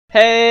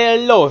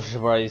Hello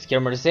everybody, it's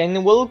Gamers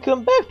and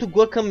welcome back to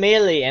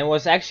Guacamelee. And it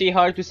was actually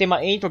hard to say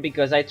my intro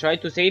because I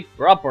tried to say it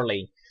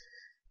properly.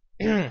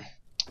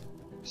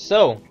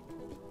 So,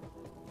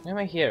 why am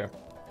I here?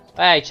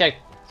 I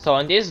checked. So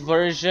on this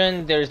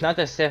version there's not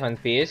a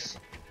 7-piece.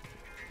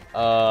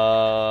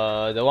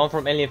 The one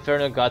from El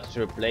Inferno got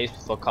replaced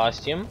with a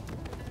costume.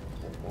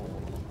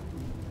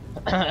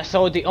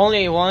 So the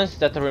only ones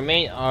that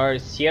remain are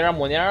Sierra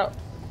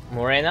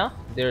Morena,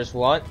 there's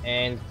one,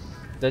 and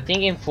the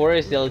thing in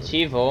Forest del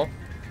Chivo,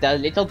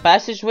 that little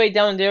passageway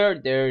down there,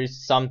 there's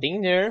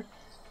something there,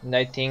 and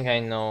I think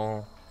I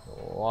know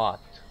what.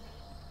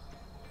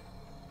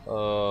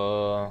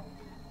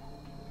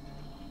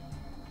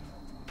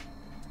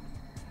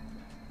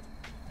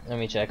 Let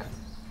me check.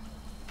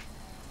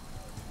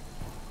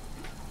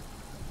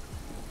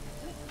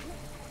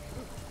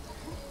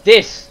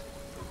 This!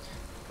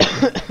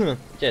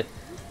 Shit.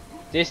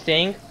 This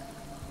thing,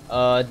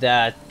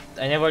 that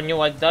I never knew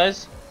what it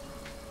does.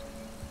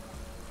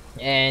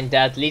 And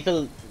that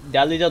little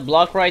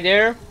block right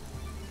there,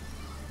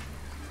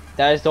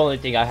 that is the only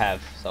thing I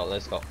have, so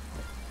let's go.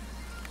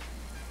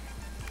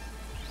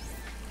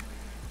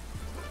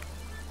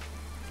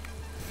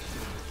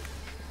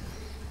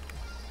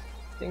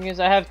 Thing is,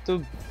 I have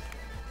to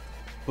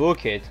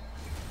book it.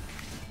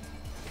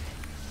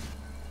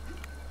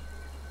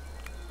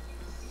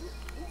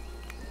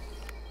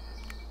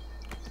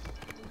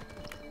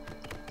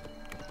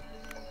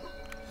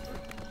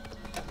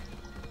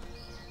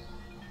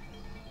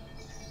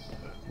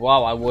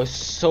 Wow, I was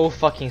so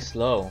fucking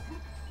slow.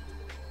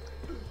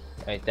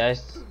 Right, that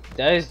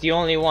is the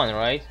only one,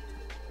 right?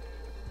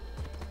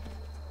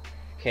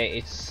 Okay,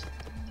 it's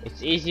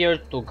easier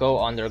to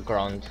go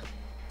underground.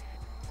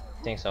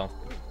 I think so.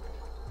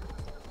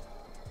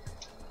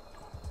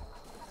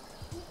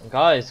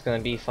 God, it's gonna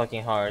be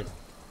fucking hard.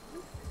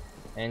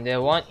 And the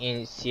one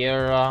in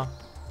Sierra,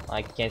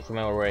 I can't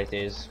remember where it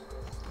is.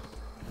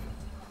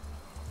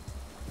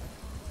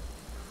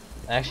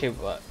 Actually,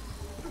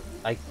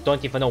 I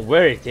don't even know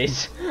where it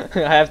is. I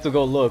have to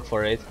go look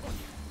for it.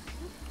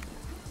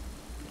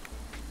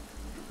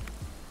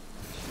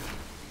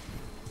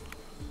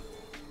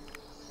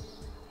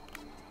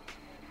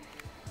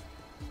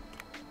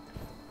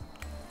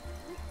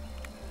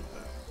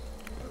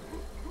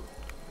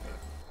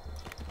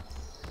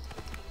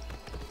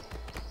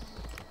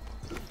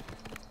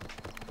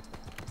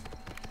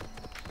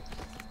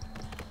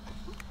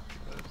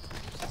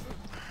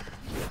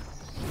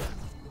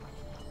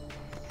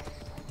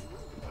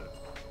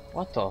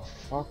 What the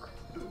fuck?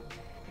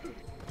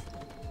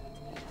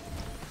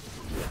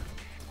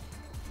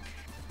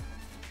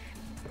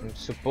 I'm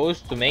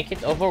supposed to make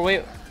it all the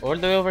way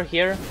over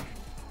here?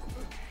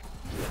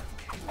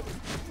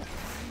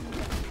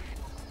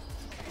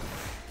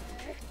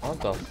 How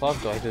the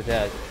fuck do I do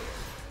that?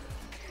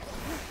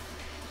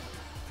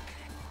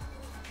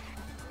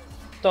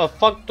 The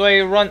fuck do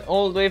I run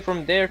all the way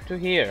from there to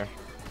here?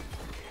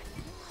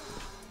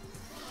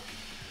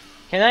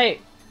 Can I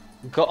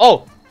go?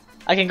 Oh!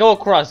 I can go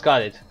across,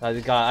 got it. I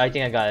think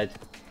I got it.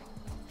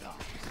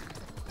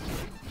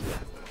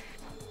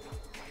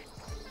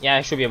 Yeah,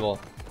 I should be able.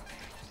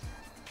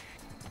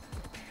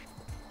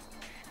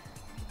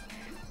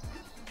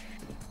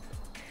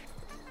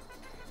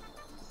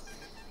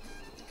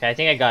 Okay, I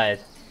think I got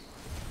it.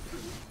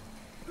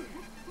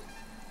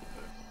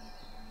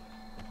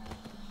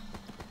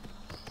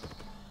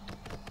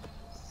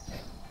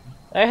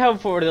 I have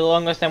for the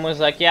longest time was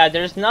like, yeah,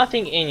 there's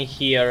nothing in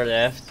here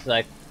left.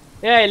 Like,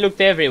 yeah, I looked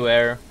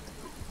everywhere.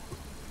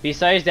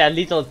 Besides that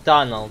little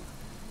tunnel.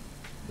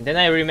 And then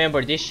I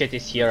remember this shit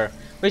is here.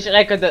 Which,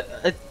 like,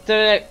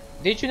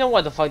 did you know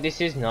what the fuck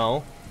this is?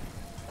 No.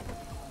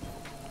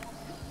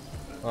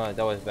 Oh,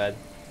 that was bad.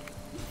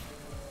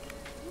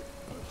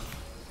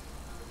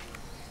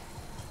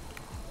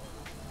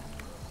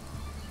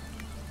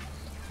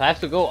 So I have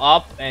to go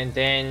up and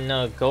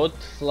then goat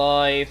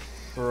fly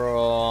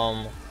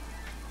from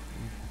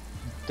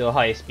the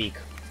highest peak.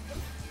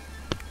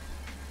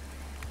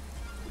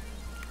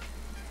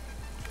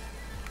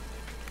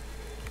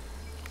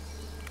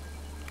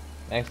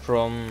 Like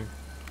from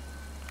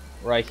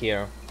right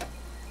here.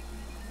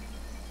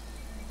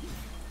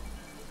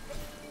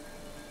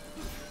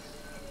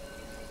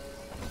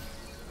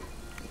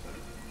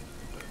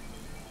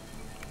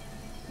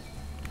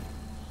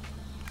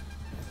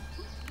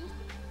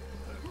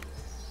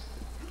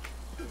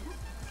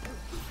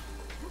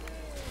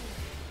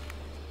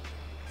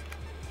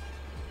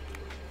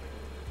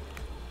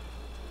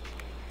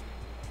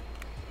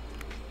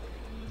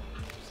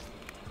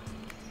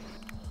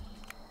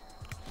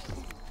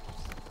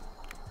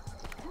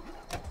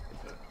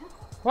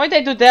 Why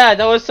did I do that?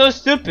 That was so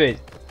stupid.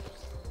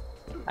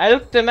 I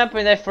looked at the map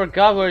and I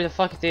forgot where the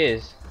fuck it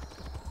is.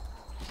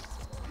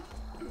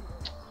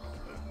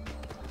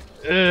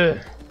 Ugh.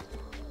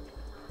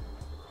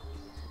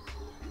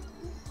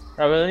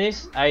 Right, well, at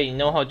least I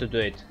know how to do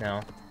it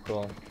now.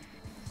 Cool.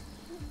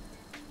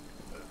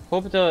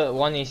 Hope the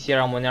one in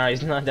Sierra Monera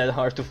is not that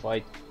hard to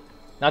fight.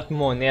 Not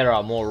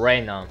Monera,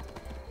 Morena.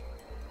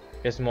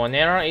 Because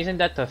Monera, isn't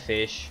that a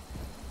fish?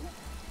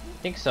 I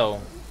think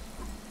so.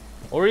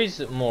 Or is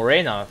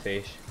Morena a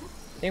fish?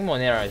 I think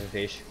Monera is a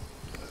fish.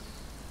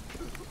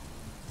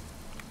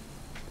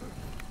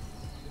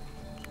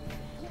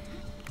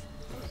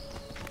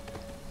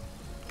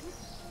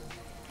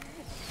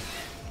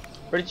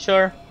 Pretty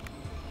sure.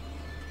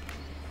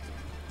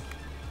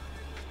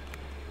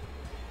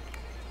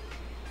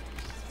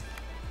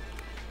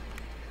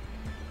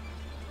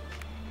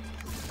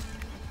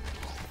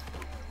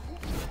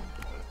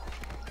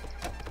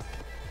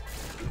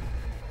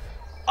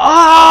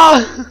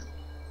 Ah!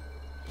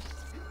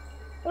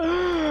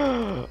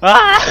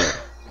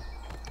 Ah!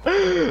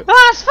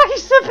 Ah, it's fucking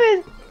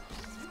stupid!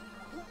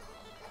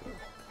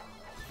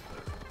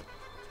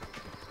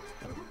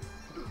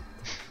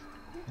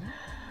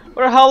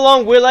 For how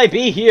long will I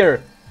be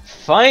here?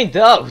 Find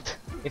out!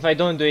 If I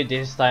don't do it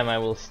this time, I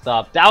will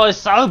stop. That was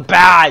so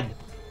bad!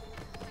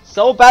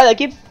 So bad, I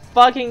keep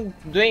fucking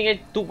doing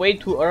it way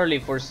too early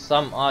for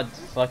some odd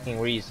fucking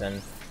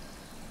reason.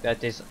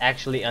 That is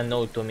actually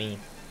unknown to me.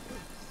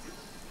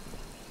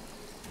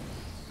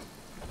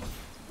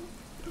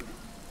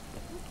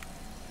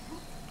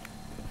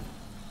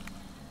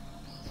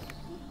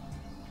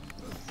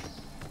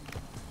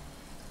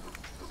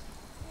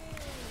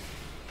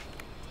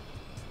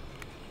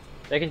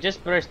 I can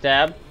just press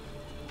tab,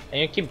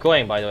 and you keep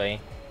going, by the way.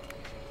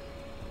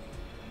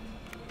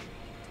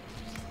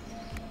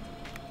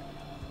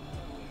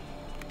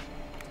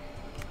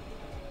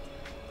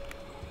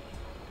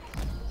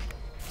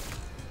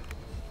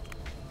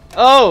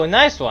 Oh,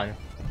 nice one!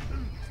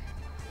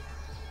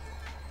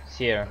 It's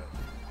here.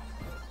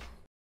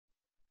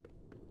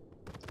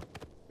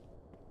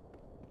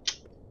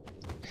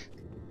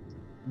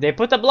 They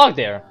put a block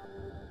there.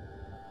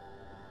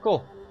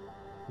 Cool.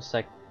 Just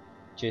like,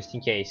 just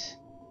in case.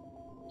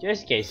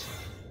 Just in case.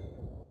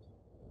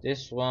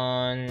 This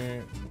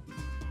one...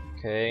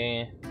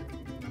 Okay.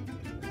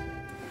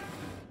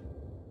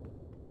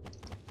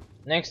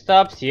 Next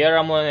up,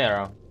 Sierra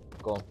Monera.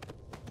 Cool.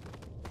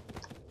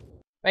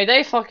 Wait,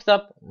 I fucked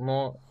up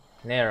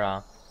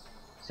Monera.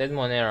 Said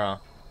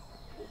Monera.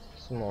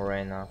 It's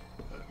Morena.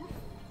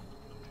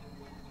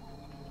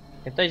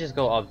 Can't I just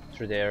go up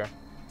through there?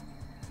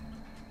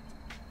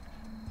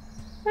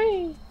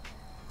 Hey.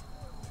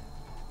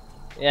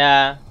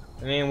 Yeah,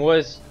 I mean,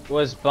 was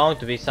bound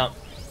to be some.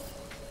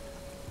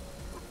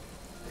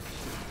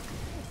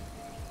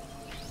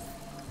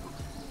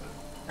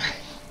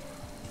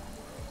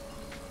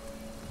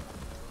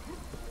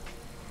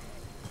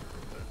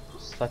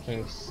 Just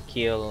fucking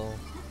skill.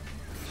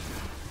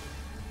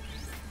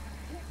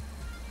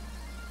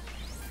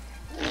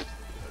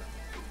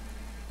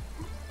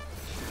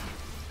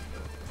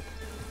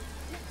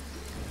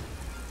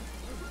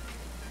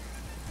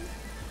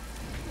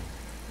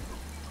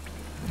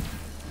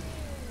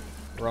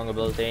 Wrong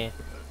ability.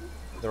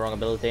 The wrong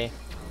ability.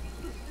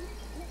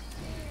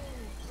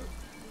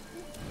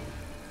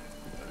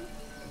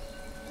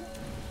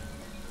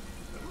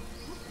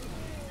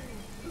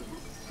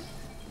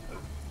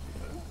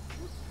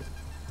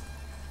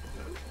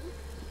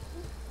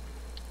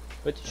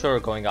 Pretty sure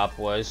going up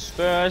was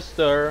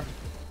faster.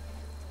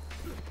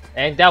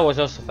 And that was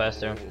also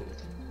faster.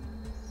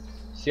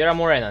 Sierra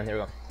Morena,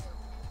 here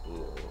we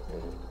go.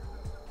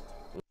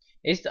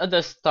 Is at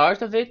the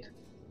start of it?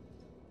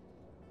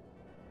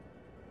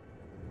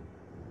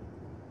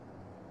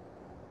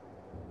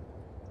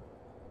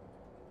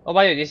 Oh,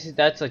 by the way,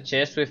 that's a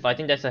chest with, I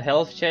think that's a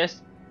health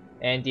chest,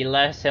 and the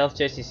last health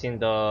chest is in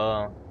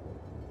the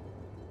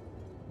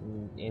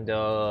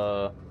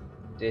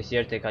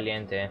Desierto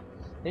Caliente.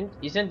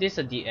 Isn't this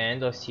at the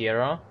end of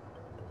Sierra?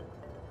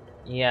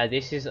 Yeah,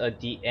 this is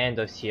at the end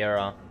of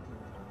Sierra.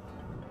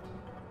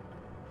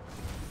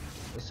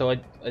 So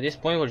at this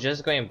point we're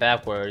just going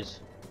backwards.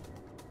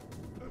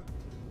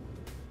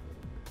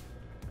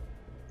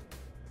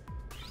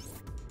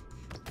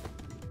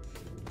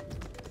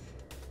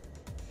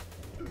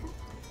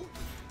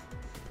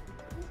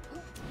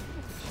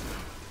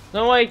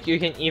 Not like you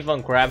can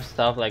even grab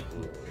stuff like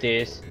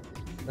this.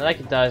 Not like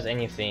it does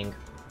anything.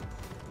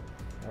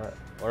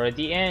 We're at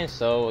the end,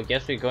 so I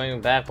guess we're going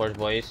backwards,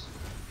 boys.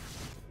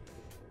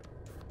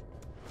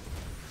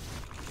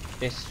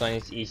 This one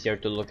is easier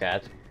to look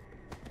at.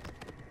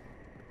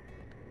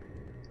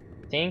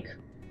 I think.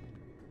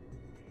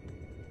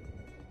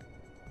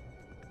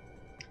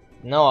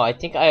 No, I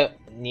think I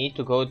need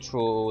to go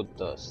through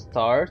the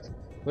start.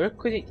 Where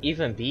could it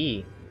even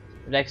be?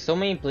 Like so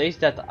many places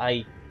that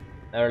I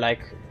are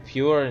like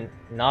pure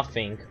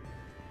nothing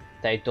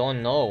that I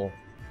don't know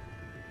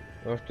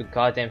where to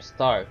goddamn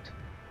start.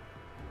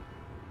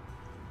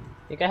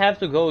 I think I have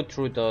to go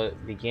through the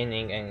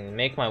beginning and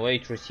make my way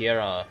through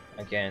Sierra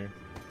again.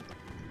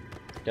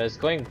 Because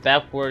going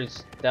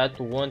backwards, that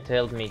won't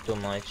help me too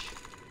much.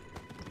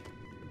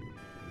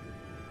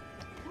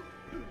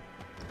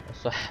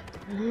 So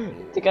I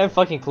think I'm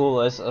fucking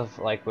clueless of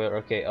like where.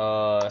 Okay,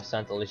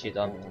 Santa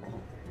Lucia.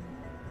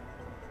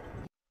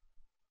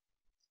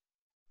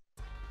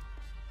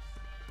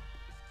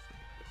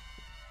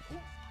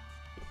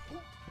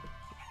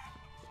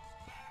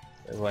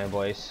 going,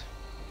 boys.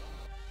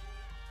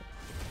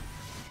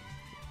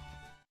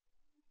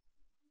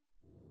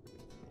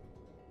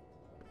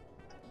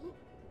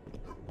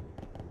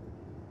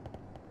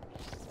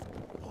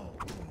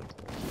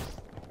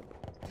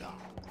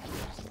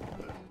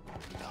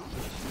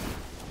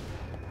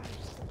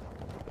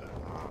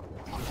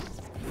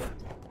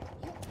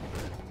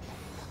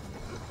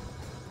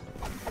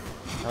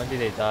 How did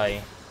they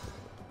die?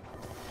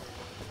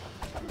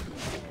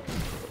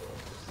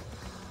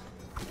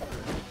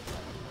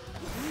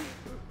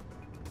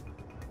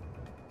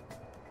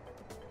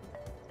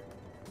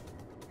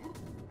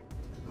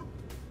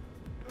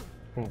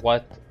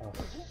 What a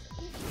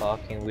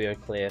fucking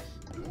weird cliff.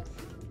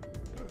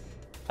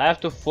 I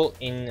have to fall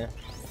in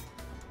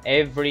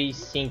every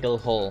single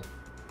hole.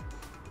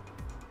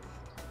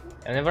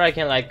 Whenever I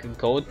can like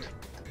go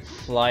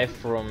fly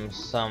from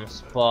some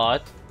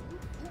spot,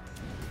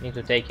 need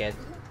to take it.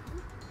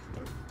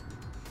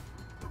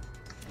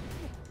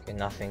 Okay,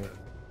 nothing.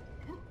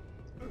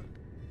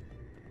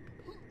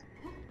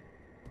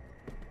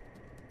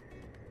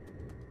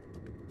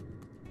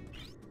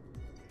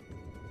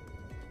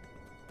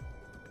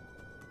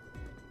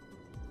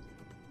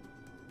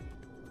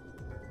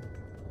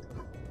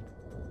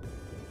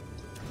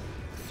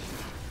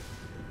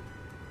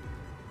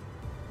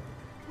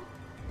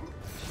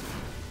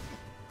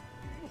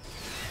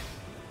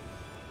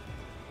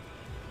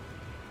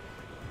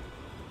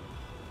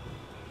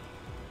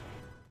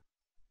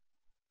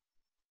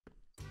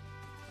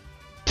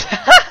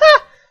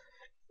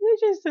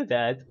 They just did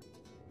that.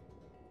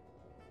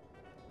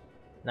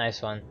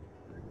 Nice one.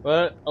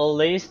 Well, at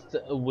least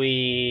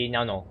we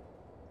now know.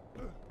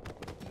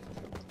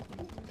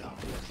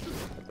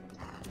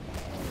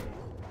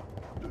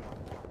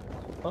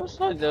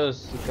 Also,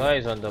 those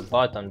guys on the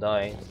bottom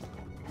died.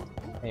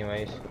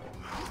 Anyways.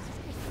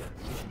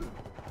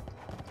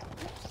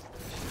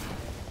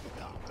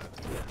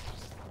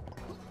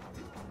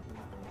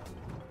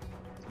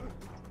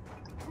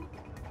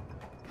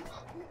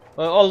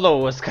 Well, although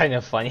it was kind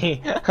of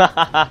funny.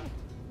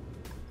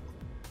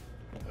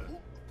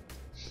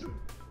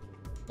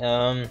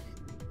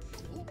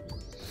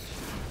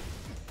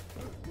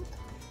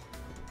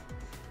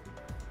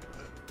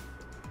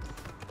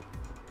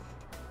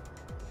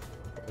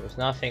 There's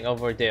nothing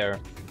over there,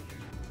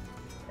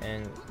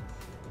 and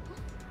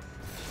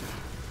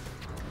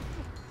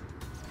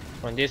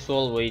from this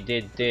wall we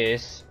did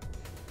this,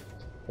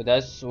 but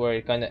that's where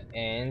it kind of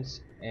ends.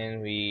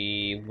 And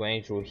we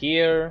went through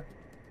here.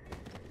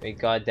 We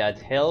got that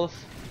health.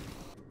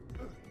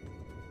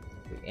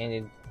 We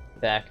ended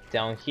back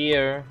down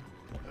here.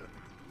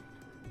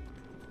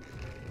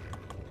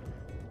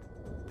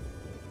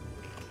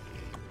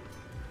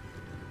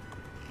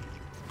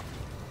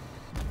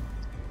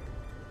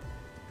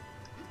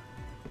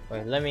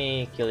 Wait, let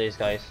me kill these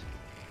guys.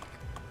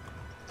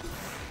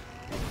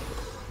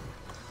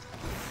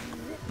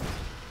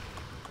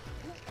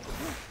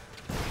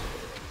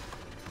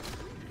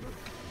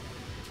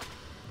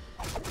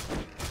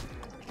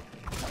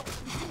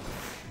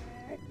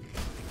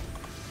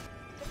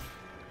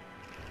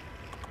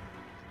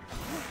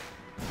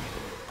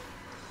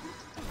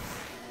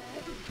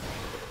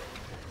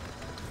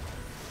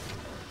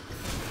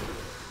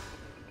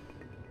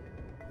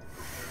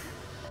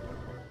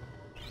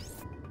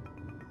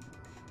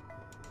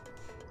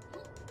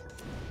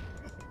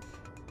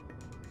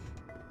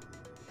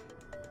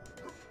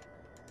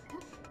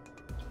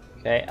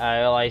 Okay,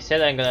 well, I said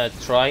I'm gonna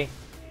try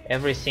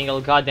every single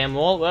goddamn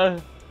wall.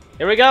 Well,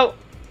 here we go!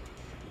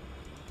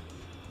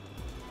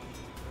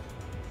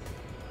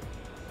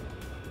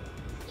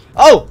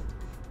 Oh!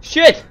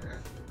 Shit!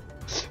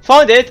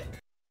 Found it!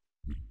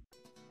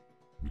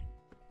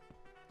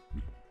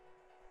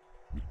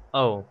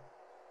 Oh.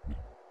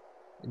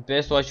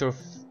 Best watch your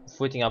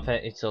footing up,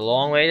 it's a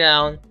long way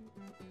down.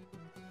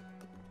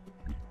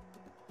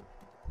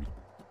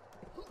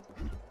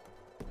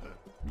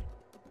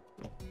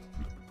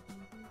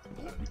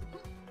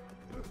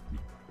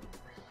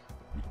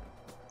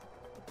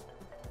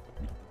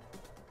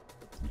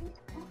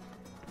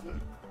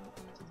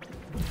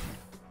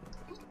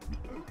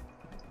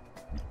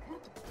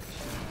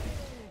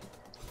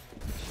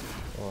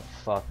 Oh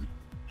fuck.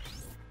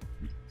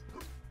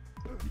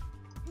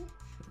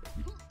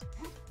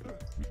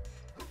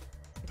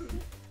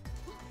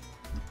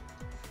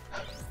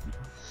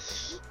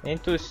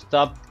 Need to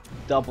stop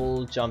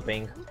double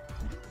jumping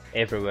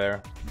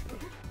everywhere.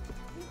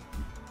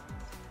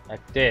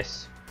 Like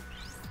this.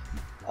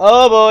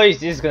 Oh boys,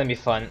 this is gonna be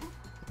fun.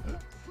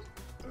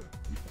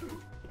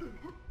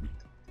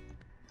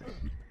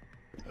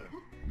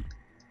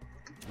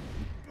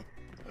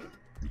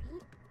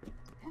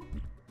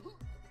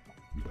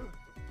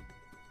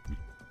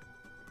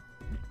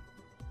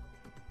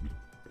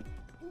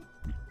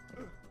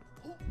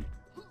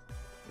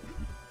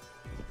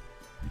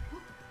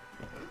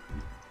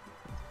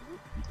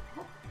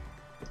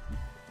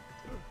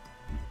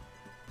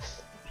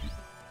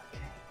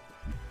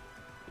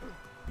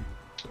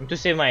 To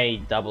save my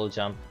double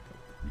jump.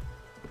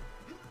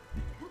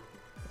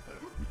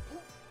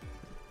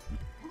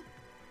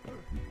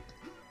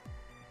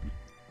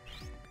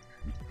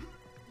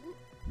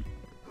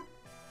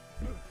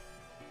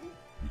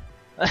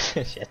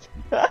 Shit.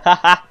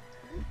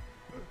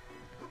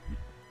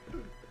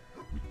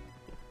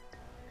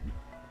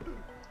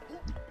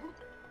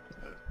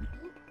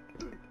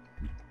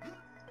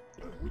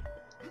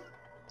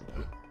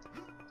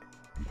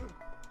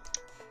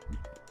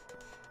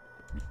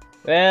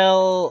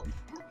 Well,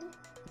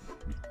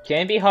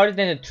 can it be harder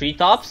than the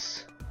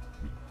treetops?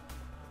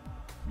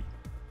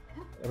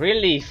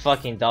 Really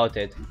fucking doubt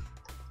it.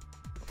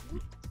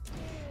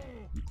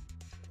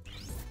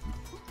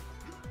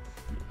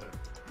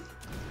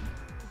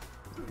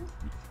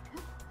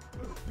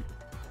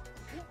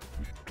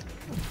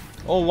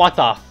 Oh, what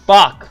the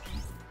fuck?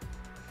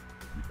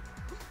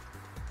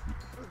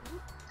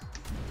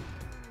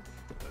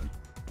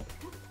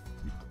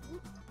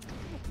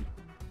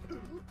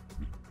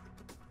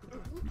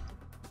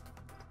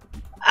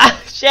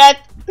 Ah, shit!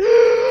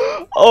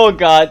 Oh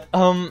god,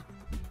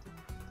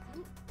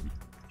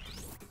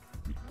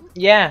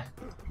 yeah.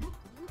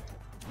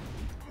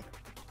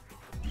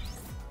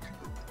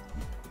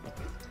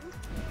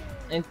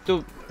 And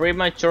to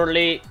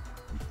prematurely...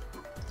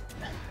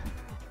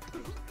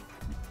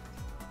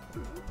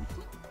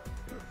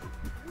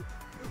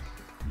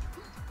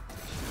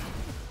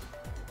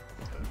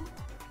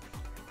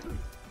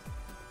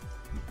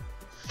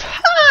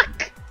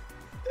 Fuck!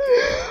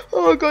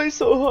 Oh my god, it's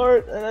so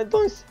hard, and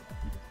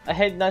I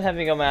hate not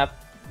having a map.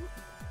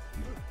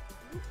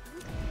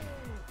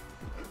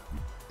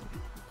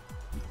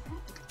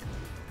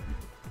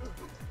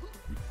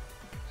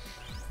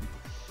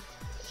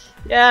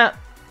 Yeah,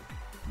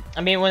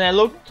 I mean, when I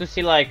look to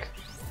see like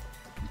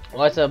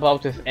what's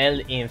about with El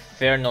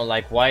Inferno,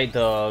 like why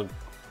the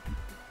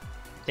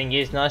thing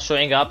is not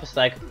showing up, it's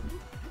like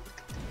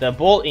the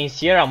ball in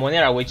Sierra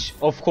Monera, which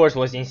of course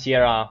was in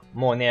Sierra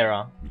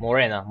Morena,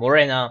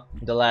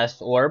 the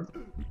last orb,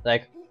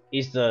 like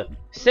is the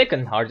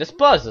second hardest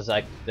puzzle.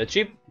 Like the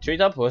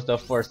treetop was the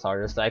first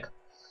hardest. Like,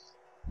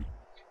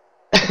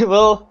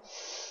 well,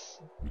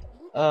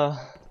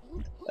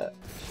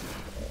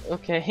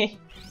 okay,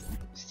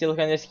 still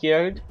kinda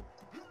scared.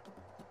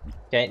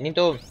 Okay, need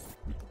to...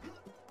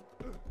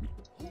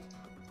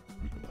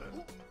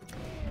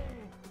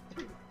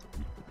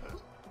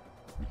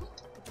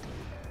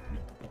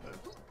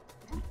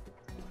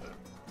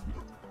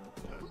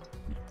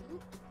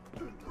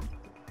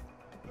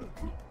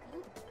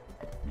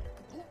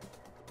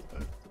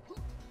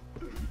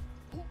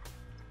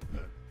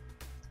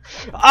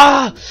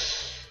 Ah!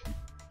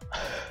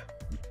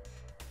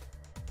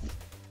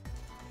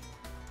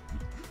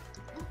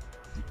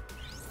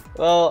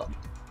 Well,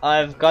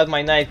 I've got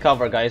my night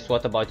cover, guys.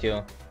 What about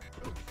you?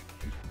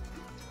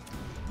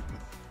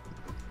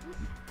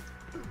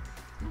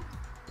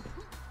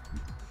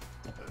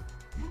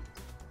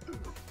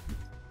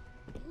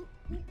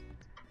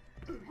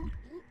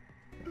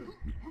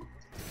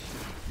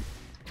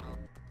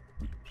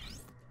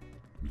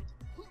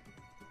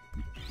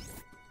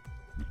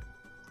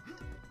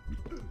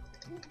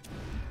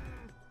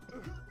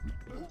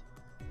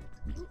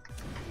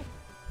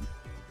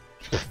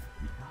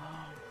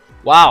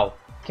 Wow,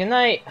 can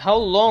I... how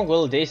long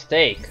will this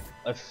take?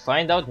 I'll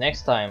find out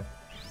next time.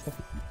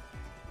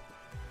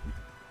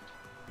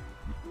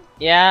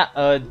 Yeah,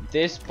 at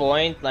this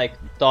point, like,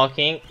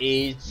 talking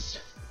is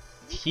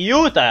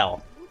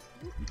futile.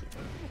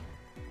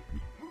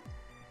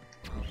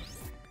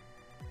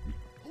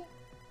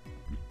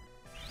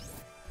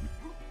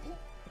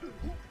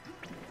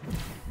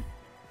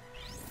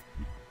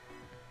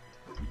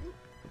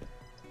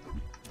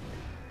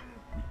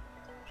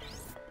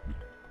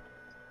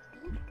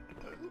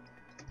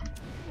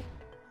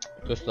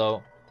 Too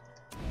slow.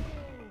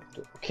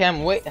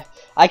 Cam, wait.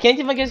 I can't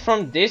even get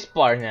from this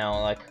part now.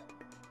 Like,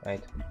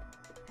 right.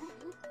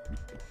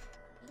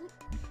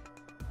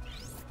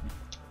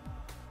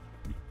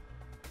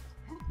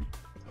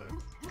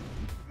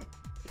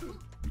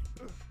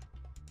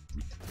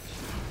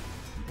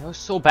 That was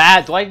so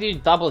bad. Why did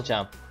you double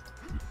jump?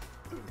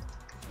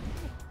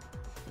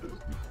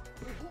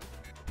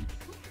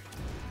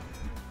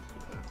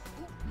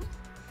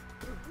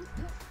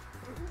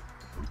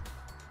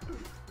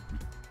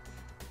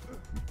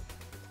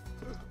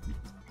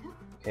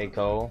 Okay,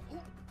 go.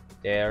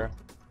 There.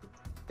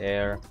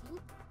 There.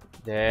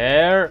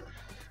 There.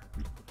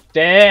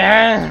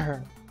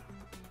 There!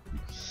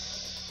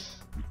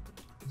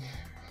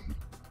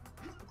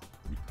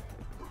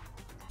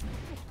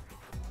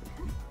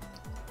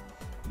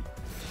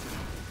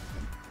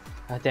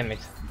 Ah, damn it.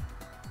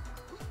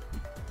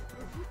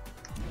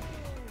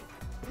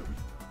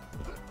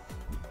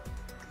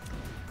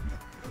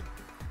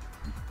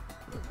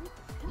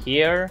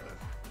 Here.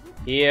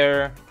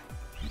 Here.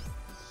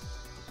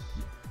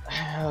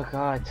 Oh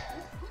god.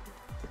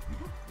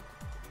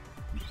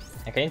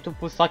 I need to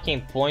put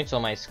fucking points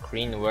on my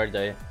screen where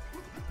the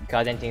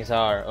goddamn things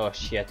are. Oh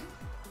shit.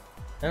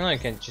 I don't know, you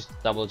can just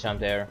double jump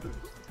there.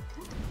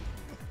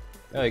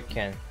 Oh, you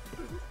can.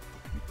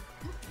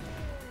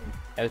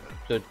 I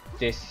have to do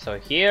this, so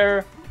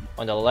here,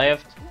 on the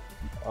left,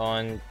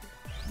 on...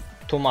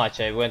 too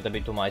much, I went a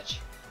bit too much.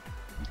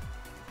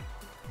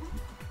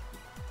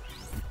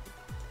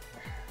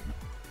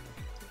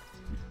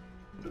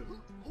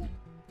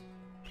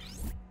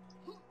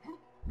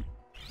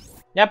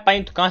 yep, I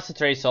need to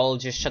concentrate, so I'll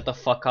just shut the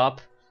fuck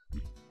up.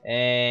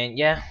 And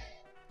yeah,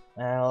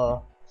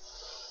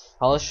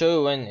 I'll show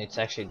you when it's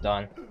actually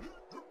done.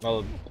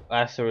 Well,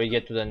 after we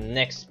get to the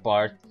next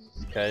part,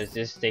 because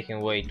this is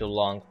taking way too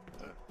long.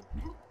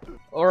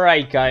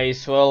 Alright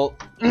guys, well,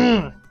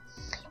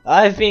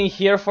 I've been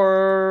here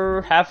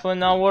for half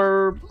an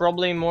hour,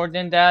 probably more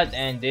than that,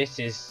 and this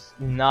is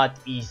not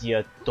easy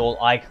at all.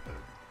 Like,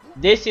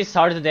 this is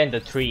harder than the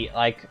tree.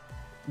 Like,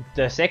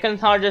 the second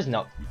hardest,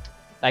 no.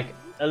 Like,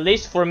 at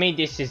least for me,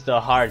 this is the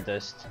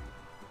hardest.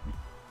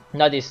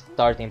 Not this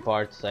starting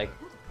part, like,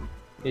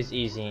 it's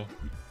easy.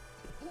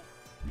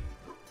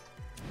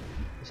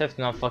 Just have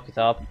to not fuck it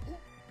up.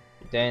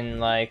 Then,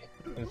 like,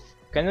 I've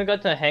kinda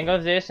got the hang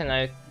of this, and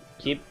I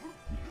keep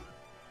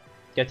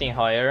getting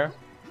higher.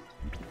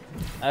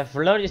 I've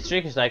learned this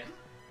trick is like,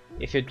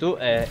 if you do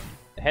a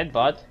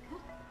headbutt,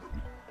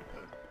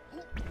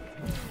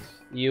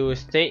 you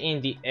stay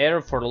in the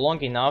air for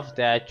long enough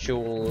that you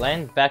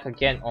land back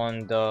again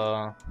on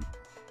the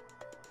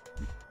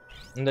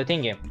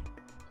thingy.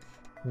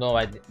 No,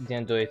 I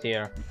didn't do it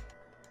here.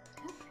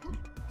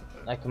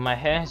 Like, my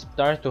hands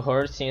start to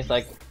hurt since,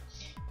 like,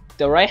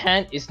 the right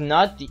hand is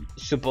not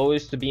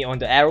supposed to be on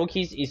the arrow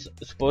keys, it's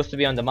supposed to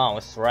be on the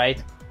mouse,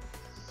 right?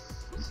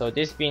 So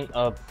this been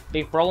a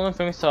big problem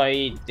for me, so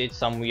I did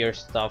some weird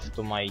stuff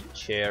to my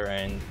chair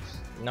and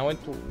now it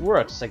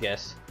works, I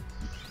guess.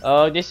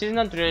 This is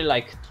not really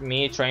like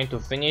me trying to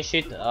finish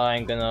it.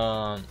 I'm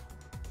gonna...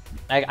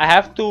 I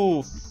have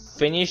to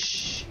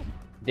finish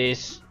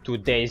this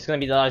today. It's gonna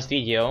be the last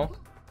video.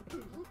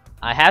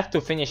 I have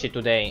to finish it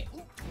today.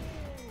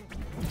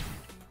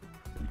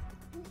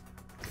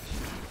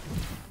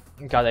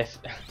 God,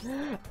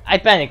 I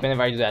panic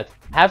whenever I do that.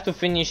 I have to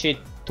finish it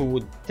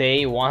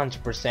today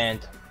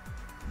 100%.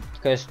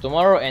 Because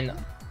tomorrow and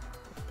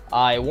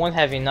I won't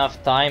have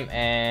enough time,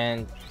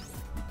 and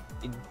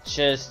it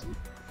just...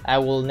 I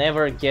will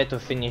never get to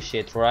finish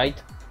it,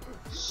 right?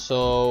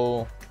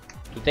 So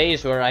today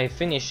is where I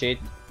finish it.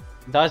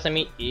 Doesn't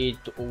mean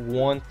it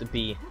won't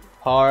be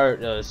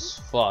hard as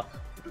fuck.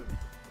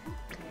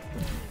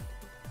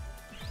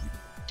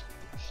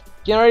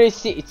 You can already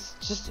see it's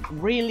just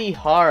really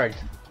hard.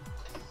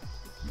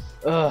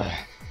 Ugh.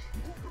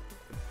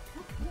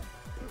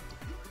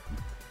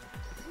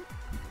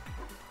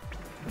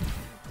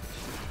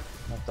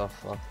 What the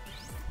fuck?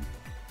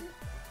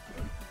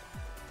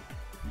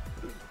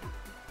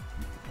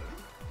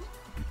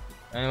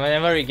 And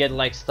whenever you get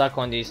like stuck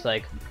on this,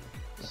 like,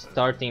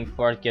 starting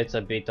part gets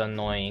a bit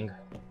annoying.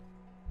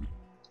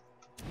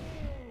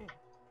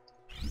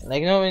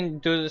 Like, you know, when you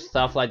do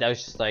stuff like that,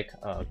 it's just like,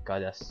 oh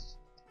god, that's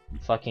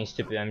fucking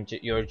stupid.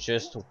 You're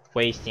just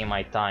wasting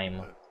my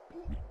time.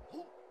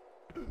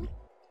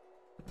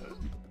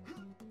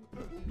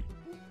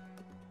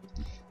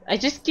 I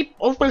just keep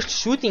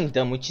overshooting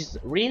them, which is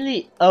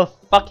really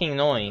fucking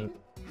annoying.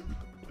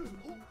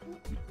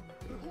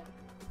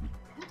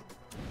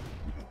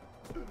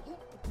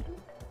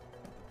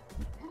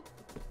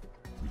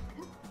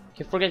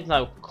 I keep forgetting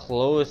how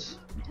close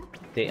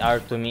they are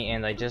to me,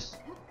 and I just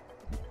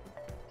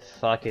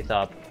fuck it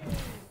up.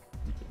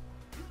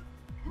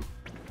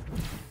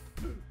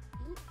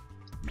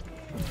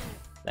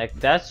 Like,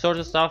 that sort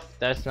of stuff,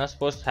 that's not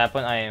supposed to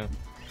happen. I am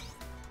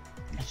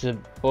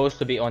supposed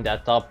to be on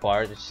that top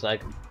part. It's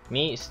like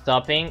me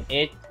stopping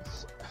it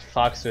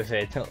fucks with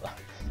it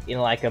in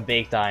like a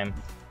big time.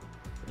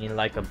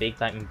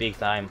 Big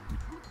time.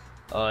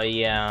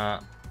 Yeah,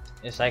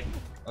 it's like,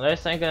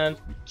 unless I'm gonna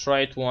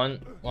try it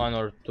one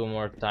or two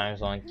more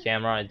times on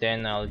camera,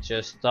 then I'll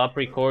just stop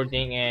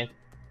recording it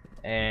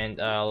and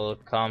I'll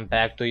come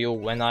back to you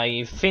when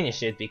I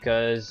finish it,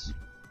 because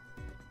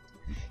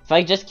if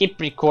I just keep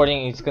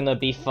recording, it's gonna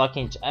be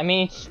fucking... I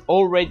mean, it's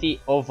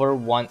already over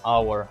 1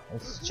 hour.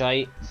 It's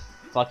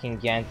fucking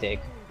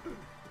gigantic.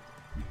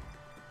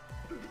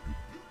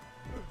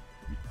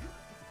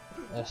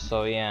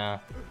 So yeah.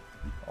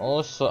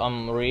 Also,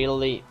 I'm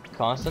really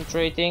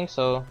concentrating,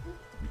 so...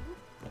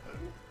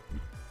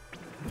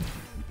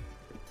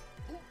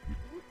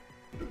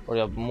 For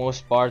the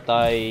most part,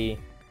 I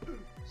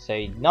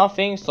say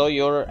nothing, so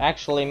you're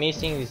actually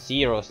missing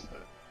zeros.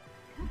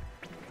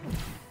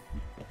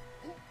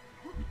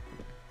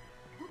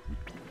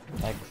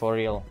 Like, for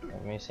real,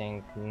 I'm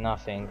missing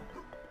nothing.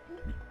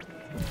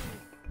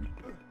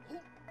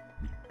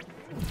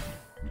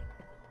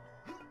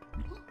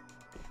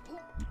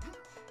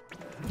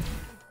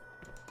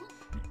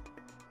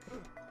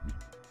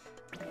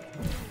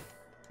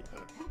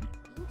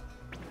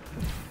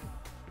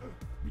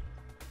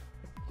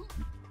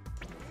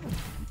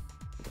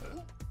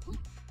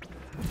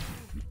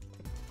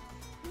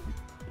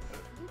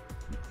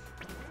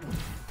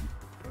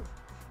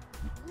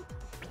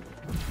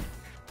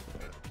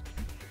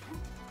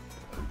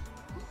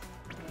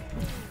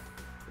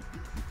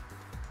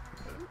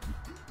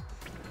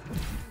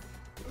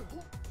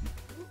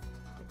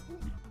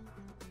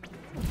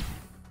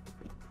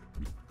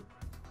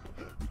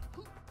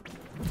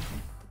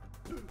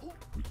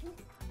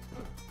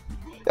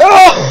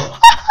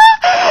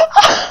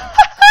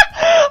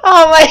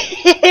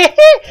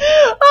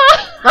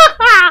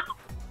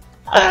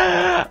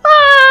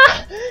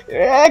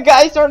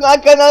 Guys, you're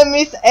not gonna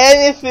miss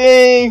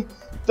anything.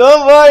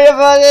 Don't worry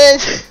about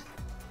it.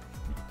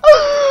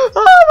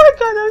 Oh my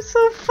god, I'm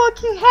so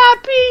fucking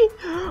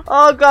happy.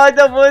 Oh god,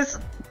 that was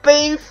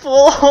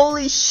painful.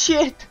 Holy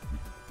shit.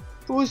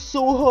 It was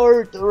so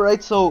hard.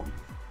 Alright, so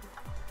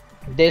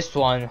this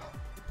one.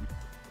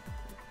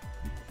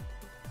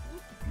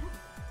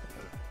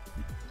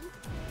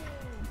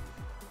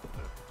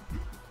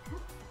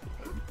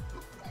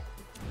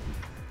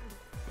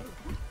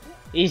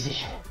 Easy.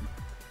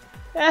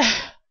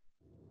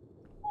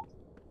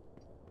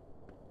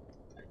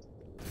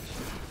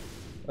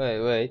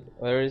 Wait,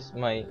 where is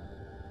my...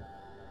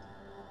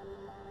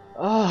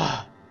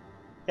 Oh,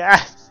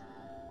 yes!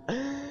 You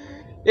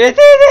did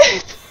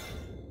it!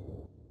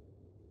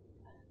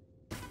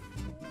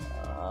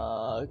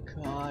 Oh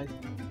god.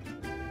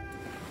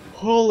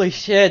 Holy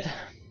shit.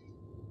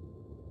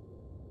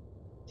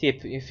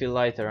 Tip, you feel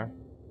lighter.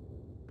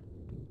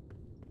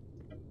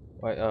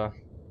 Wait,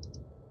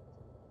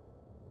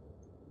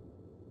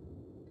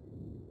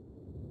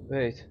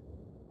 wait.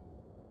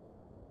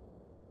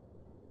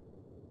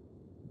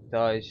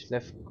 Dodge,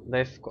 left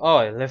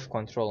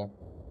control.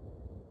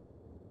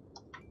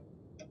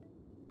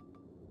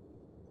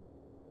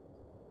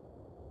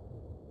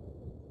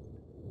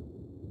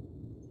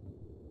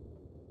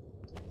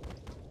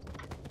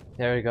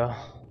 There we go.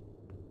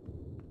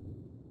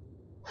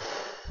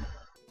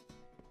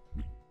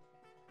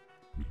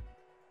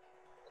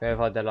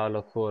 Cueva de la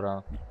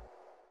locura.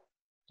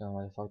 Don't know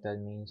what the fuck that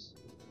means.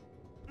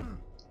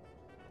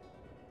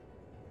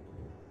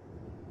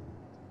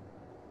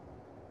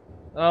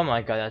 Oh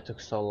my god, that took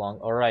so long.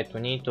 Alright,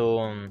 we need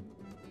to...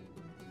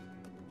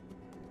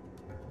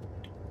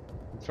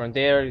 from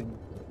there,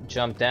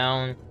 jump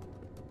down,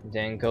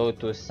 then go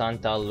to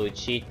Santa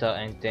Lucita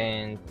and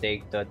then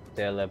take the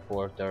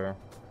teleporter.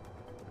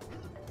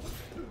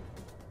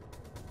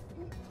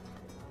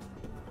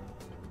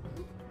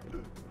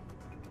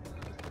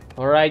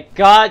 Alright,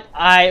 god,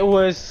 I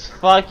was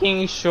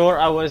fucking sure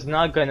I was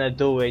not gonna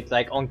do it.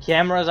 Like, on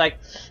camera, I was like,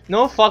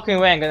 no fucking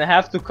way, I'm gonna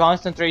have to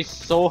concentrate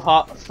so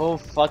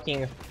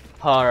fucking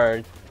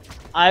hard.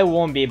 I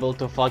won't be able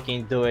to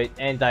fucking do it,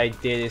 and I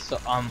did it, so,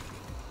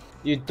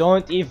 you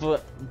don't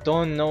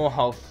know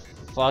how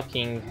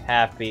fucking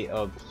happy,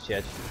 oh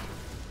shit.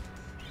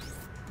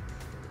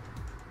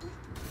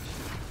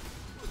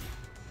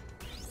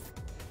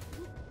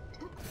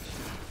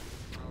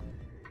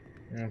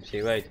 Let's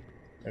see, wait,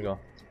 there we go.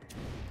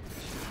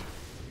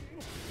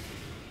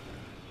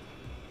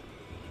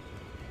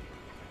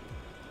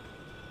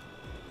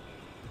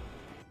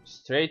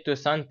 Straight to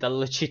Santa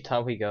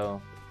Lucita we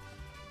go.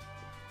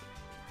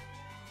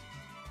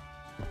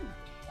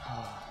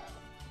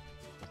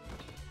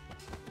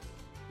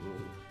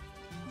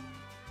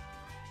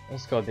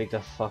 Let's go dig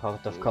the fuck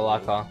out of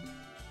Calaca.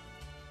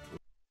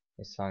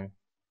 It's fun.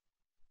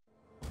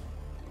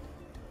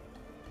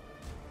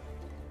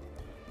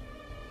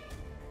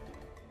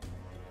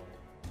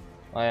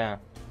 Oh yeah.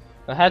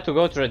 I had to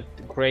go to the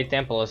Great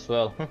Temple as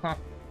well.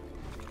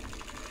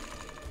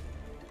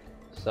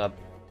 What's up?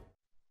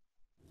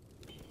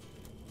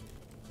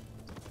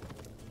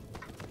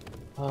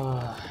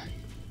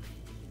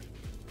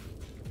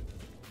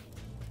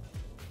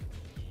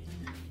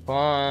 Come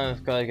on,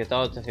 I've gotta get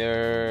out of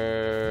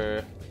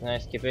here. Can I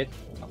skip it?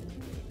 No.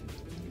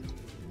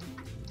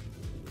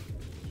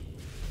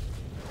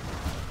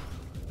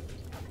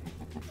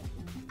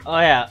 Oh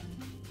yeah.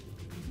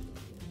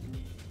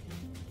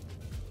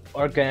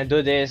 We're gonna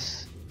do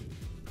this.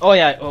 Oh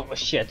yeah, oh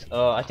shit.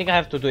 I think I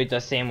have to do it the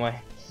same way.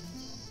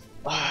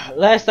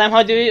 Last time,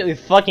 how did we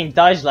fucking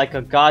dodge like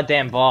a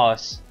goddamn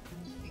boss?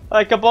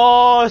 Like a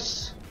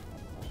boss!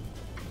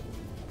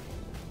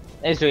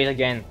 Let's do it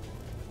again.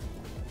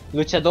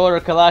 Luchador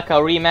Calaca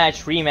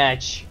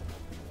rematch.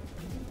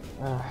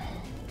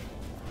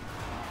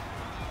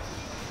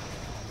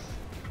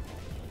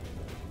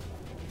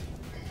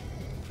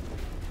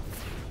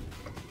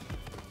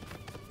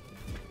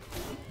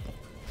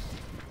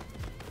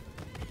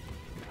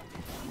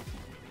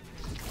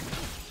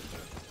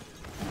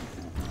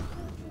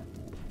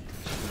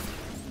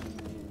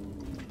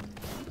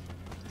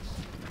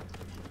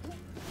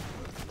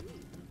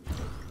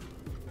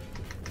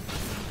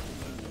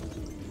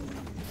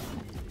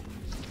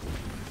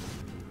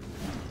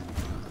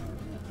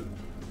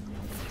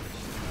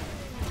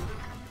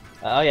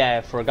 Oh yeah,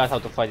 I forgot how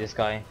to fight this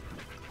guy.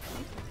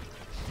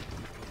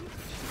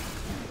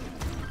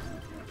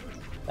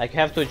 Like, you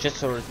have to just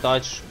sort of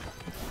dodge.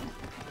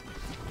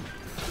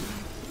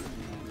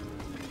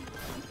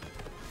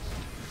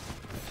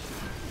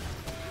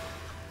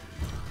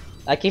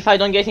 Like, if I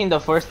don't get in the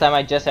first time,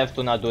 I just have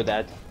to not do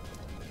that.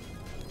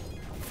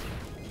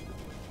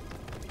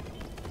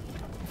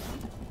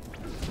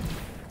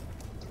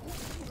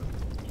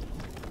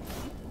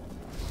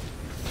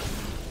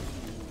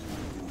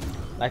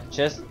 Like,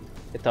 just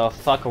get the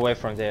fuck away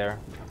from there.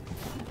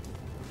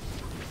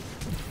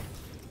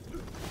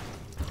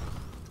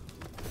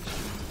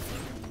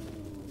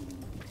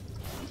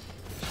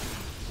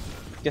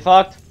 Get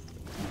fucked.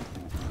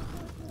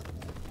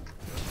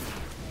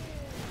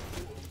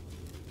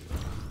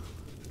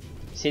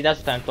 See,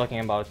 that's what I'm talking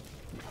about.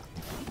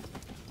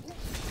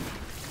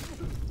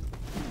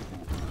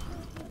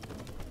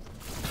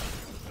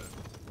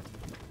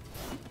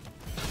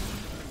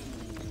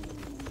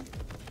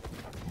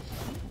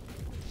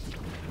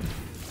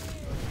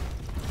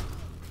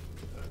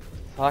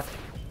 Fuck.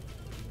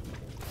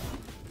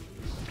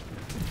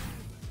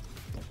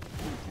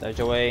 Dodge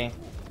away.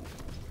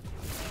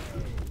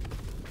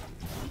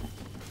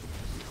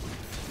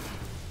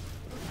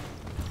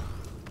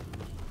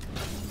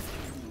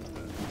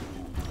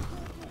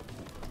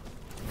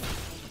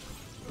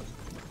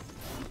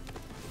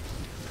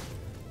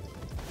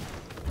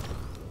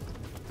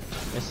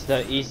 This is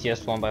the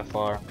easiest one by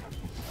far.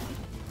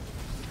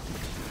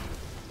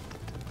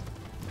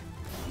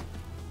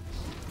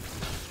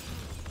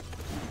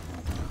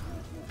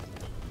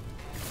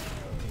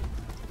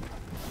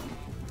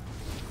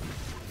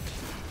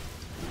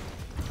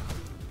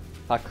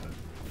 Fuck.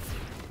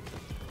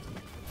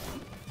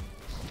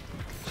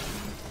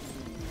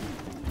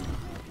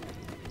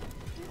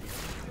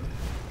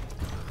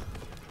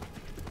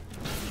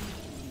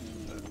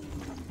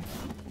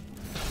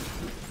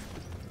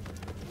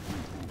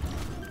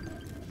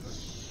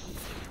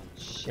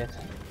 Shit.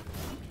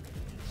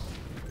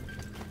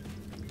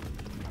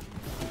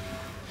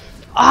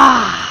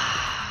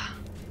 Ah!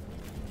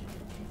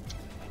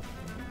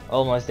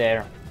 Almost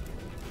there.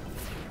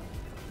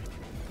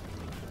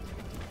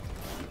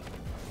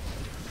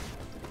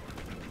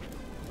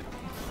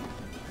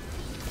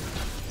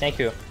 Thank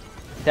you.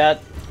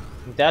 That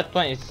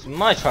one is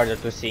much harder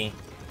to see.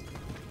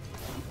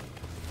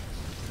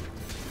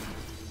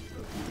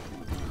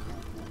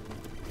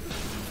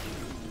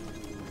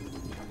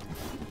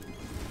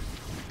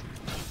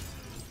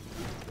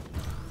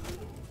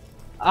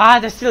 Ah,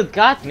 they still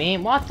got me.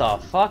 What the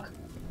fuck?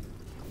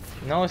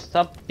 No,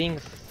 stop being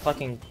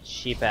fucking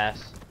cheap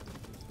ass.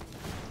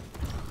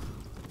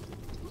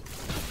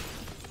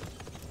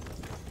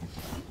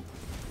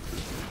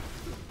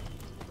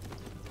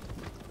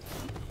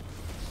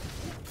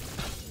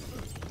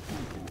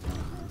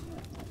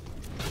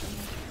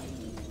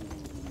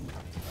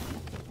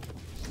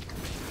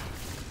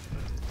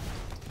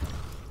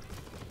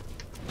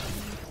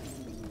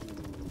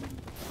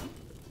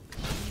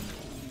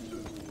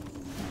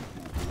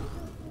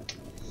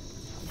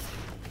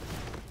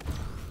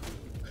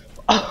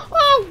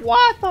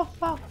 What the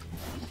fuck?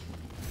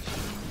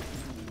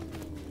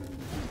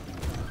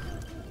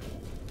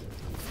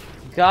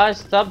 Guys,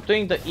 stop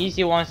doing the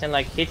easy ones and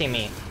like hitting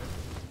me.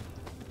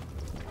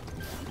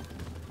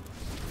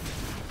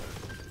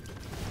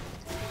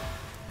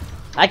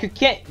 Like you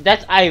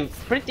can't. I'm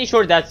pretty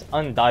sure that's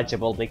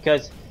undodgeable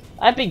because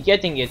I've been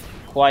getting it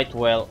quite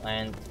well,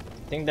 and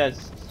I think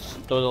that's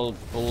total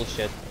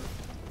bullshit.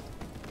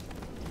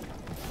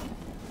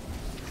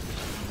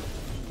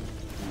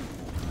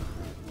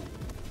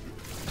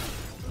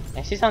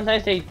 I see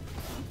sometimes they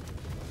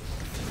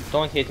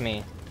don't hit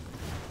me.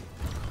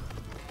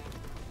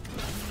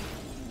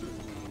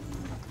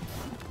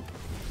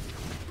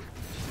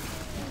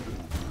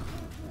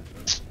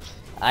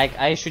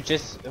 I should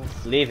just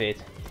leave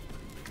it.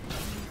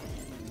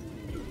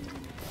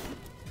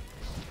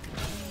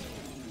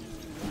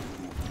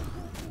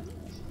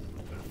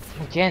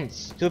 Again,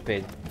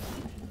 stupid.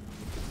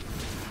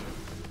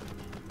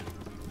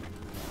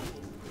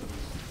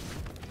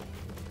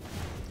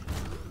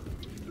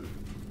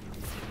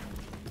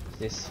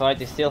 This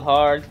fight is still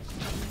hard.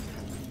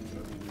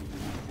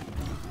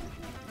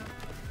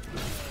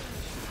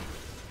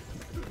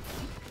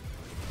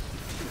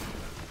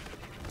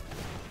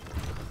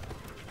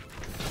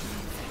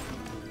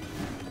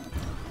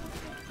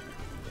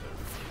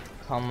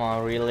 Come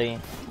on, really?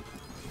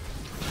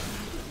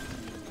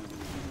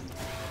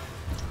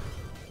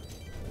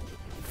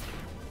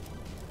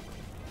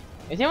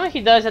 I think when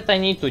he does that I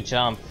need to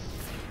jump.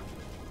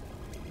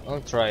 I'll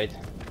try it.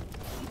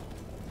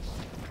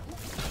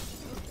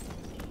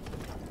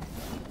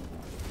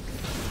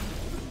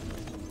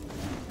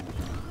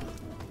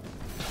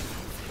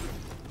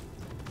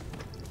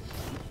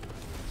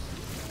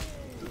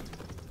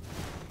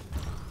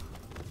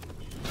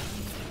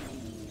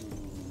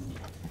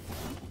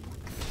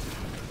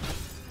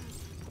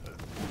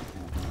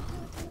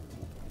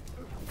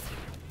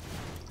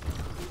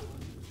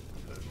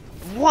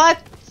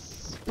 What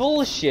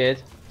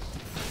bullshit?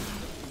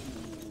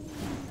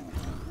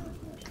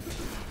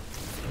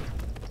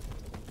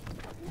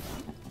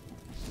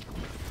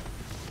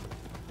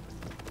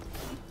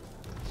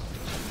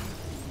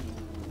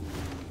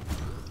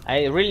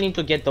 I really need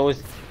to get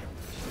those.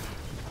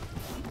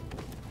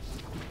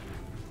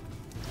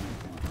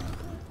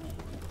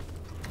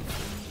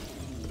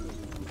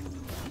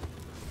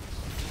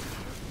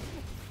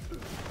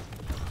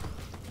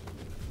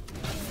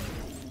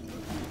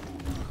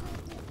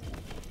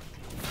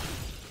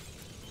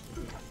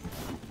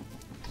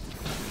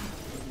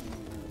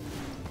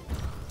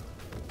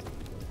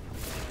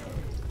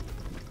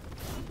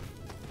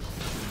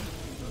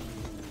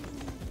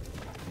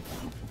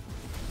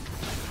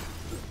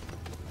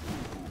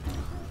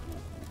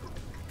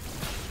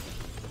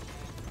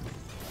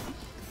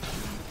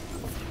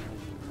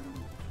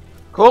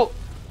 Cool.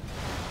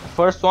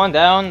 First one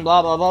down.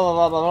 Blah blah blah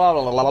blah blah blah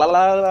blah blah blah blah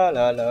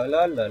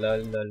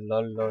blah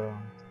blah blah blah.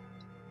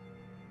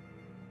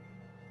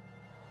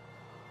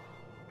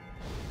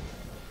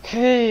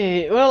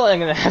 Okay, well, I'm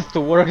gonna have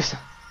to work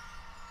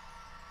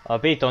a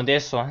bit on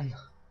this one.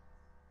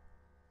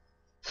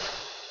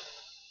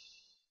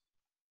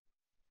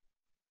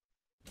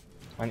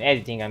 On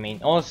editing, I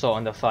mean, also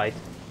on the fight.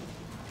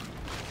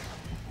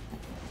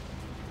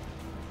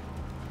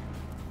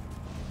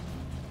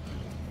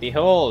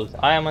 Behold,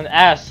 I am an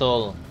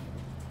asshole.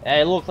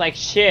 I look like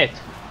shit.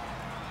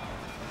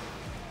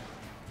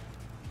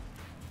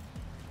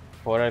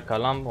 Horror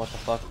column, what the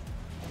fuck?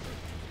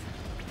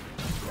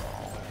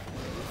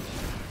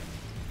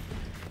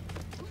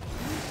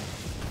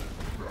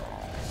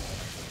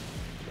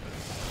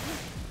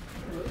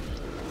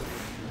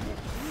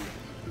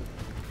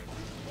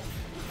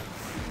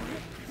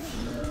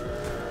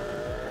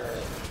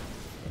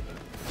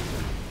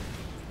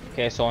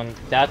 Okay, so on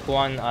that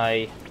one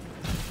I...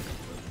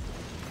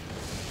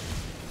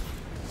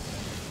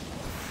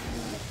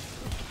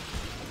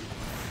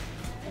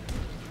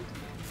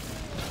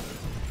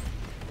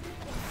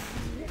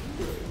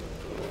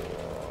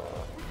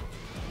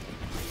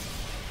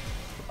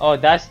 Oh,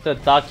 that's the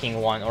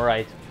ducking one,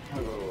 alright.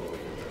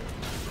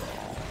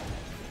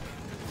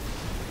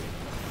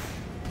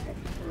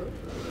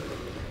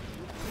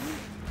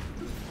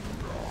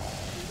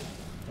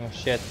 Oh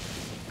shit.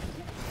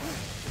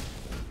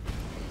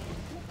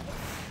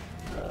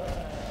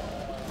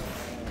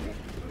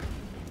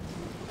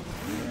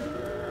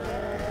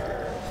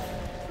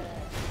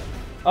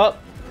 Oh!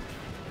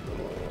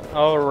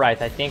 Alright,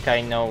 I think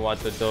I know what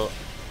to do.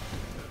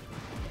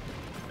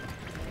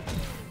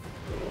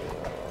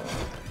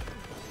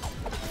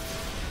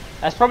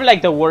 That's probably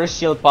like the worst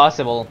shield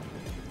possible.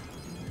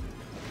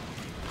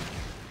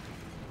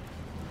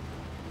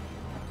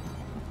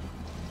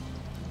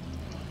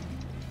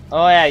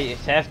 Oh yeah, you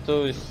have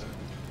to...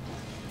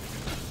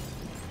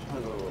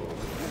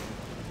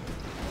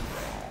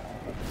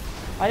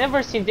 I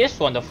never seen this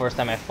one the first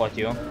time I fought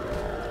you.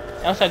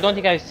 Also, I don't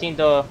think I've seen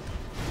the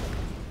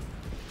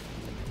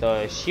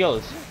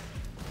shields.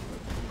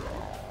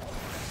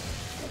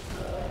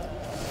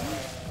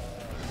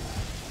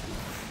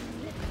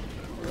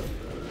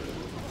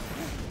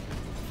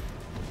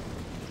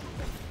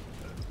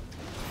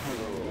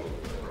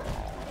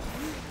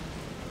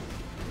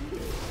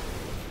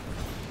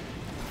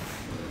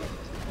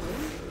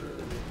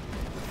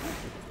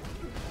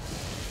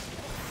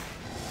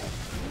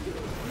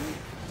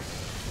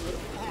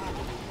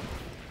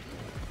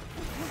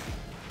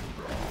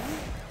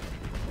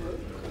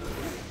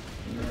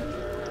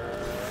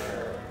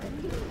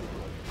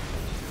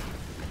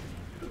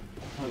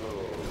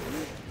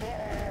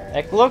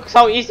 Like, look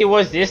how easy it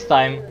was this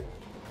time.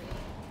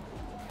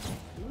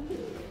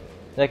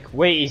 Like,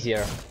 way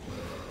easier.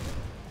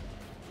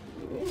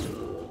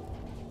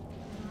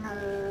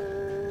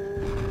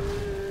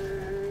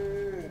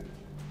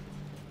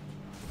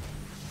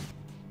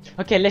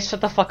 Okay, let's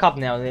shut the fuck up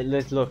now.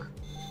 Let's look.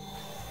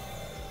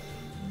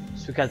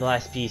 So we got the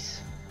last piece.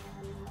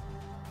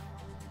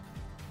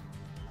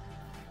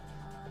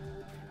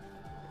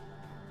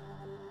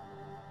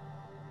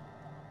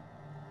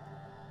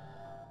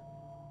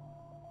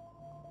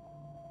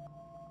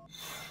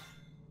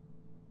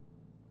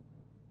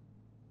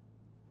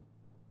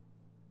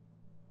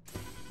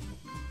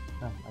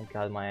 Oh my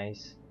god, my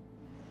eyes.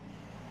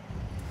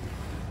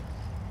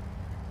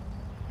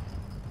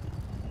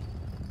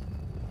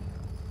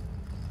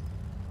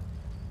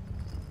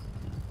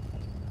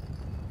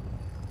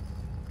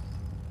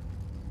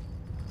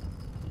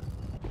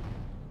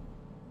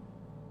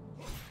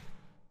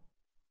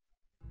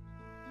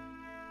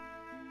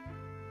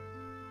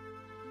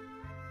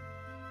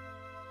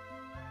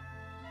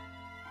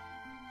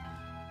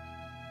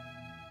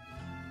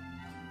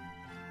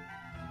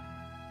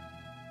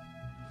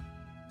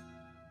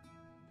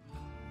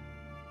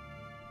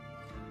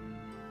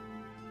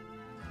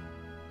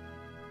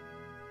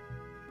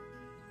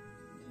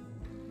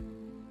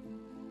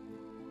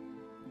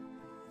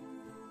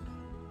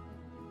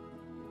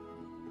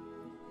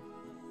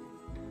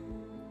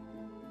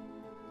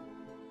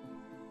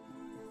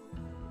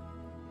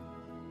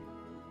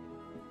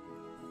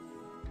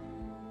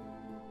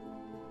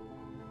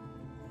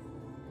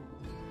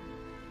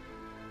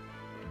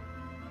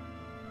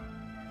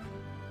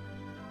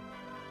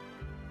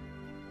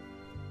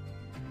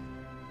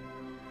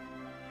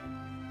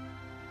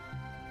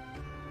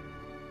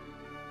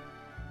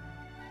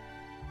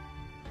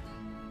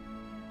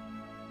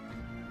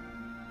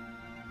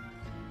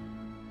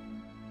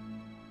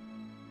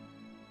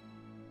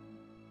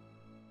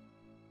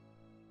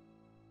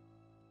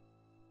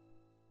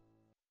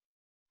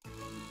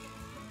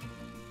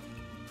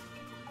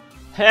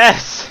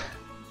 Yes!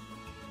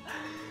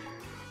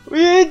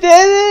 We did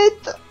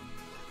it!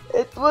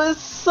 It was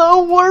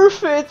so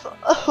worth it!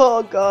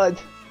 Oh god.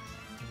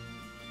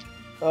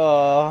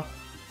 Oh.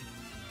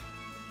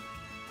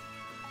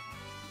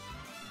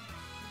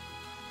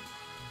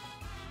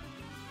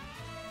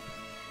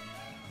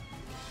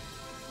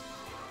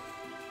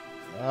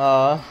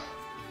 Uh,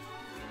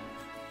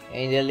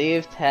 and they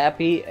lived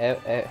happily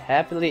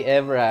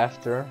ever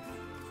after.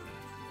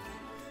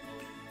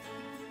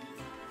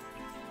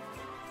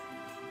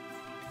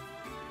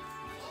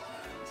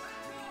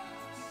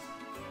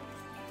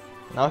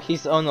 Now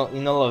he's on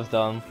in all of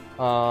them.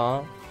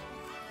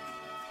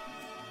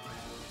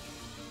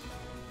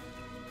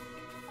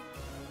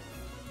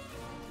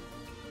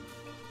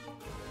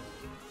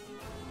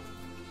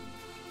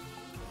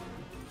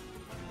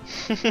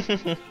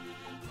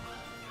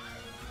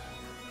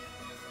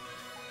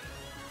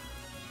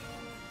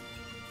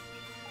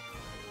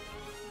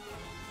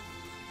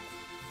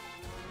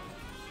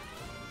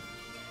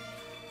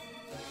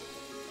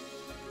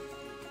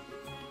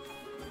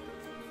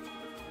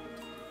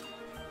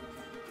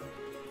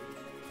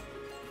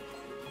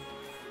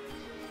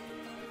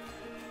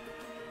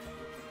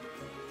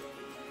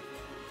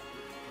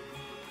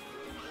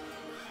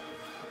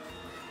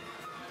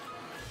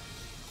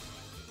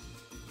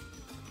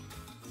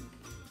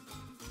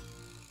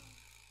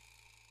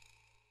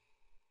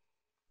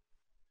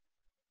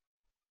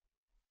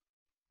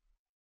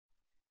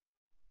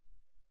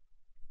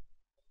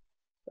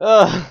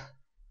 Ugh.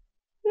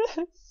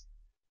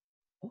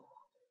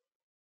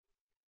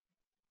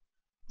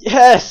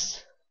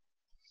 Yes!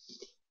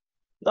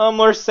 No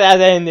more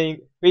sad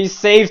ending. We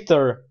saved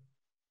her.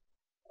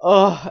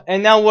 Oh,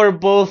 and now we're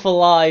both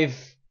alive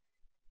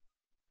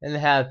and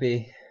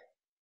happy.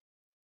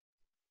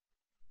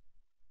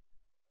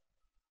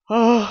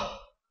 Oh.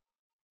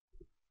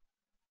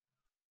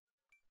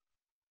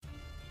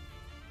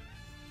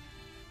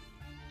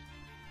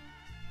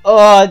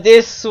 Oh,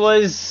 this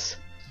was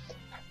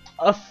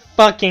a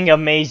fucking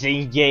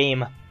amazing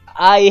game.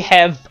 I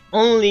have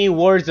only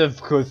words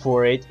of good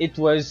for it. It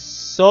was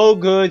so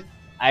good.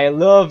 I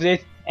loved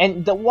it.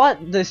 And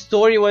the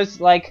story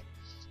was like,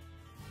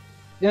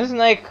 it was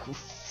like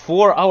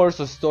 4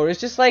 hours of story.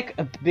 It's just like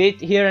a bit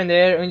here and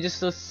there, and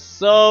just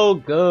so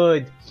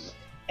good.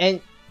 And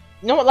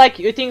you know, like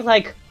you think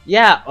like,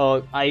 yeah,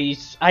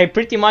 I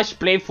pretty much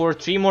played for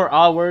 3 more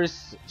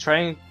hours,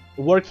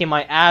 working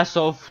my ass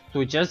off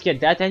to just get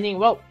that ending.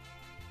 Well,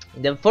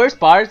 the first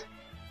part,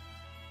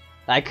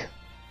 like,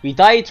 we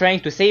died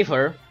trying to save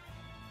her.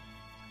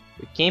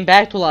 We came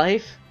back to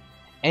life,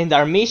 and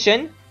our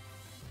mission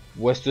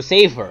was to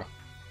save her.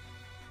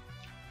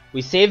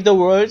 We saved the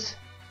world,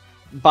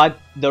 but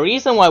the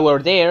reason why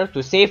we're there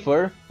to save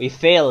her, we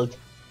failed,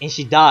 and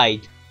she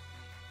died.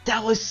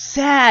 That was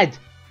sad.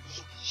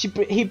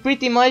 He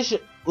pretty much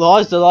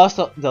lost the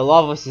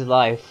love of his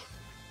life.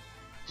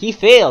 He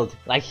failed,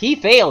 like he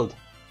failed.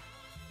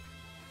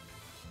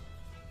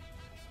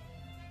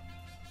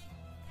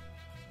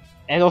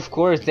 And of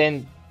course,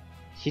 then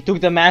he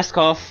took the mask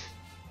off,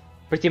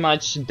 pretty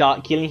much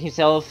killing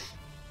himself,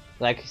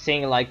 like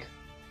saying like.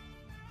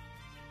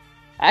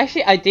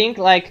 Actually, I think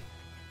like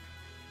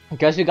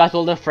because we got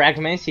all the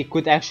fragments, he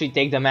could actually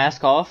take the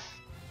mask off.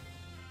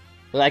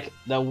 Like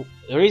the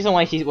reason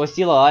why he was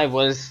still alive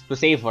was to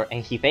save her,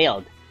 and he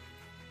failed.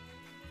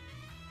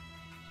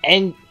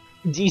 And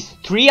these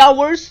 3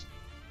 hours,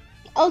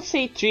 I'll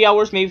say 3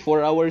 hours, maybe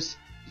 4 hours,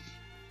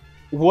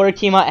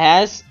 working my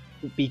ass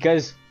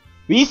because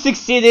we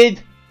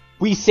succeeded,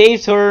 we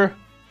saved her,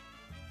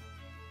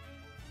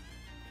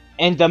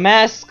 and the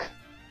mask,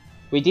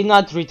 we did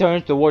not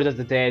return to World of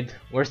the Dead,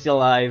 we're still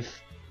alive.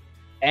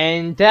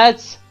 And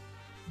that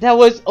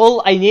was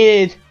all I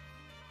needed.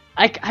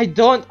 I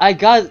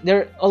got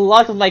there a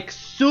lot of like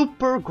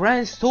super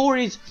grand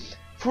stories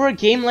for a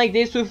game like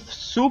this with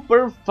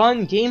super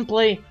fun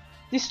gameplay.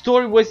 This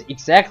story was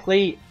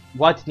exactly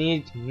what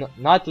needed,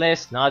 not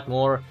less, not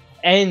more,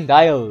 and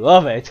I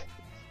love it.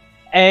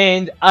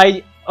 And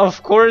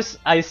of course,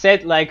 I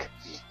said like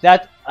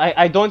that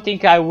I don't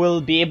think I will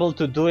be able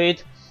to do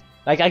it.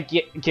 Like I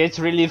get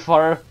really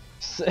far,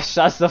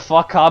 shuts the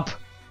fuck up,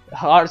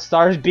 heart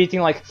starts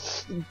beating like,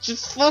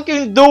 just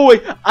fucking do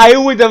it. I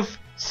would have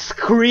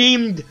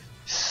screamed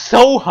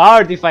so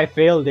hard if I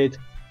failed it.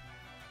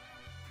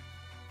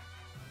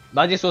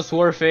 But this was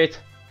worth it.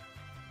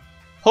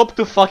 Hope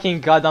to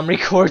fucking god I'm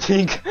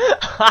recording.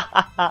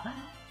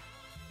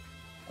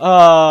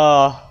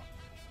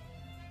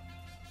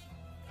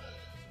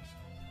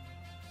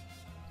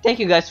 Thank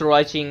you guys for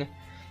watching.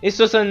 This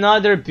was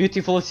another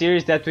beautiful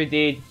series that we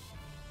did.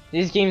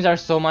 These games are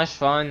so much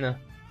fun.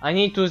 I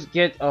need to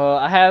get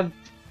I have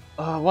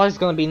what is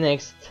gonna be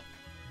next?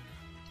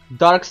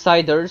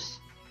 Darksiders.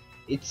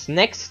 It's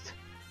next,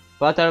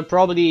 but I'll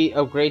probably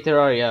upgrade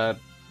Terraria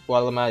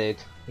while I'm at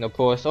it. No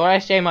post, or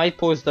actually I might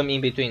post them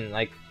in between,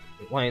 like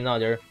one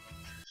another.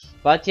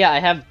 But yeah, I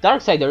have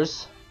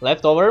Darksiders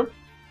left over,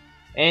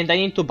 and I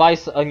need to buy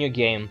a new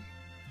game.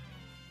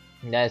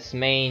 That's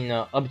main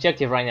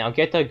objective right now.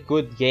 Get a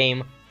good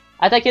game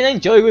that I can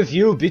enjoy with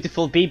you,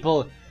 beautiful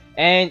people.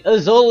 And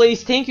as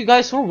always, thank you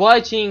guys for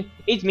watching.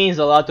 It means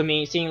a lot to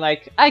me, seeing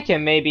like I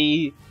can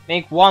maybe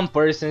make one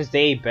person's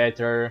day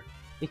better,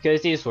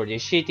 because this world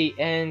is shitty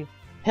and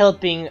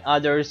helping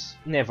others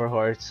never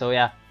hurts. So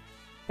yeah,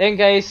 thank you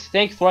guys,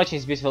 thank you for watching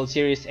this beautiful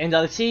series, and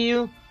I'll see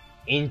you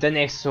in the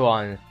next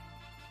one.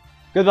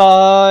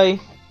 Goodbye.